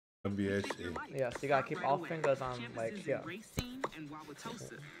WSE. Yeah, so you gotta keep all fingers on like here.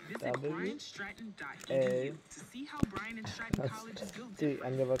 W A D,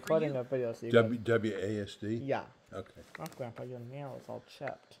 and you're recording a video, so you got WASD? yeah. Okay. Oh, Grandpa, your nail is all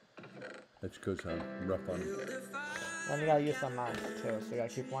chipped. That's because I'm rough on them. Then you gotta use the mouse too, so you gotta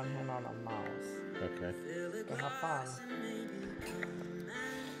keep one hand on the mouse. Okay. And have fun.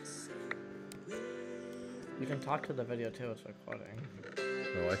 You can talk to the video too, it's recording.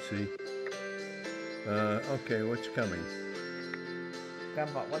 Oh, I see. Okay, what's coming?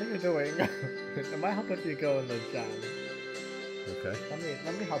 Grandpa, what are you doing? It might help if you go in the jam. Okay.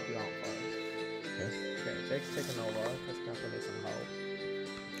 Let me help you out first. Okay. Okay, Jake's taking over because Grandpa needs some help.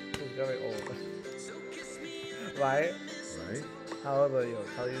 He's very old. Right? Right. How old are you?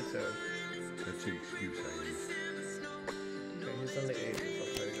 Tell you too. That's the excuse I use. Okay, he's in the 80s, so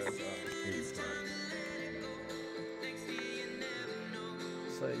pretty good job. 85.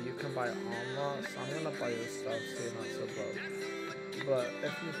 So you can buy armor, so I'm gonna buy your stuff so you're not so broke. But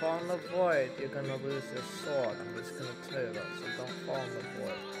if you fall in the void, you're gonna lose your sword. I'm just gonna tell you that, so don't fall in the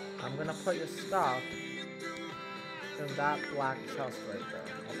void. I'm gonna put your stuff in that black chest right there,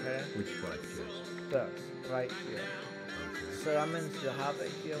 okay? Which black chest? This, right here. Okay. So that means you'll have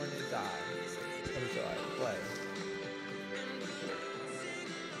it here when you die. Enjoy, play.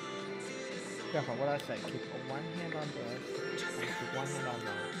 Careful, what I say, keep one hand on this, and keep one hand on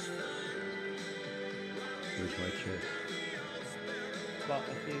that. Where's my chest? Well,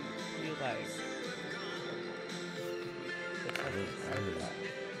 if you like... I heard that.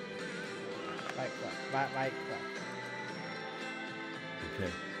 Right click, right click.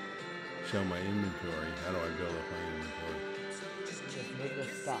 Okay. Show my inventory. How do I build up my inventory? Just move the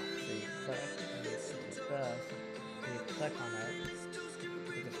stuff. So you click, and you do this, and you click on it.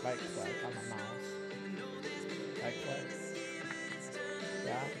 You just right click on the mouse. Right click.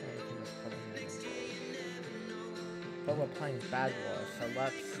 Yeah, and you can just put it in your inventory. But we're playing BedWars, so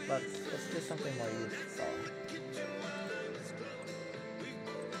let's do something more useful.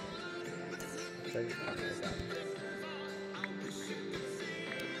 So you can again.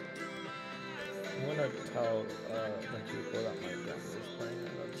 I'm gonna tell the people that my grandma is playing in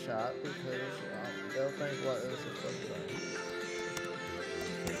the chat because they'll think what is this thing.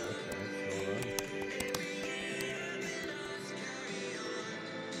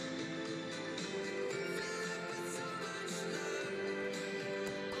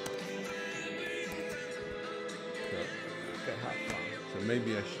 Okay, have fun. So maybe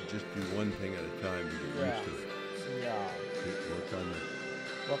I should just do one thing at a time to get used to it. Yeah. Work on it.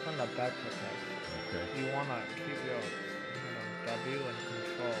 Work on the back protect. Okay. You wanna keep your W and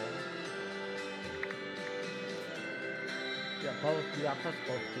control. Yeah, both. Yeah, press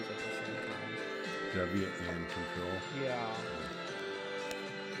both keys at the same time. W and control. Yeah.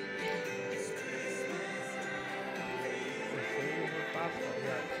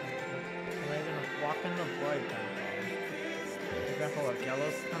 And they're gonna walk in the void then. Be careful what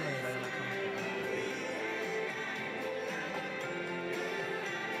yellow's coming, they're gonna come.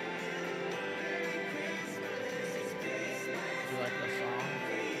 You like the song?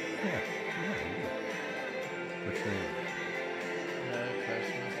 Yeah. What's your name? Merry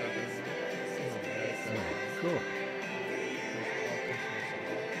Christmas, everyone. Merry Christmas. Cool. All Christmas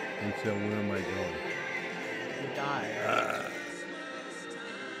songs. And so where am I going? You die.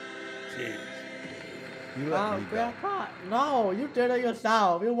 Jeez. You let me go. Grandpa, no, you did it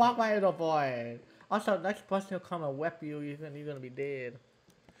yourself. You walk right in the void. Also, next person will come and whip you. You're gonna be dead.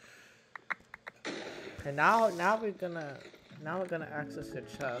 And now we're gonna access your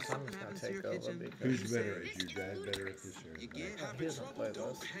chest. I'm just gonna take over because Who's better? Is your dad better at this or not? he doesn't play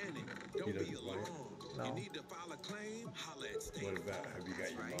this. He doesn't play it? No. What about, have you got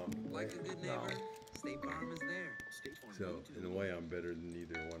your mom to play? No. So, in a way, I'm better than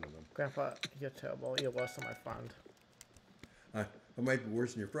either one of them. Grandpa, you're terrible. You're worse than my friend. I might be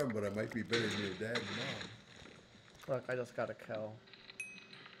worse than your friend, but I might be better than your dad and mom. Look, I just got a kill.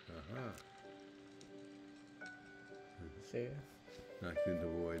 Uh-huh. See? Knocked into the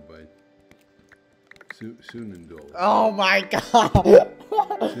void by Sunendol. Oh my god!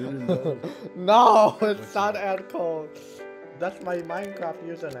 Sunendol? No, it's What's not that? Ed Cole. That's my Minecraft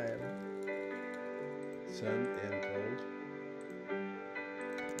username. Sun and cold.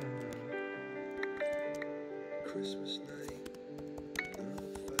 Christmas night,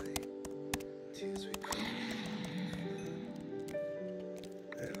 fight, tears we cry.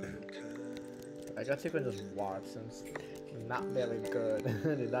 I guess you can just watch since I'm not very good.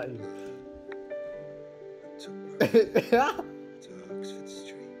 Not even.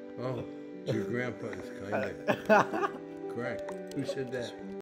 Oh, your grandpa is kind of correct. Who said that?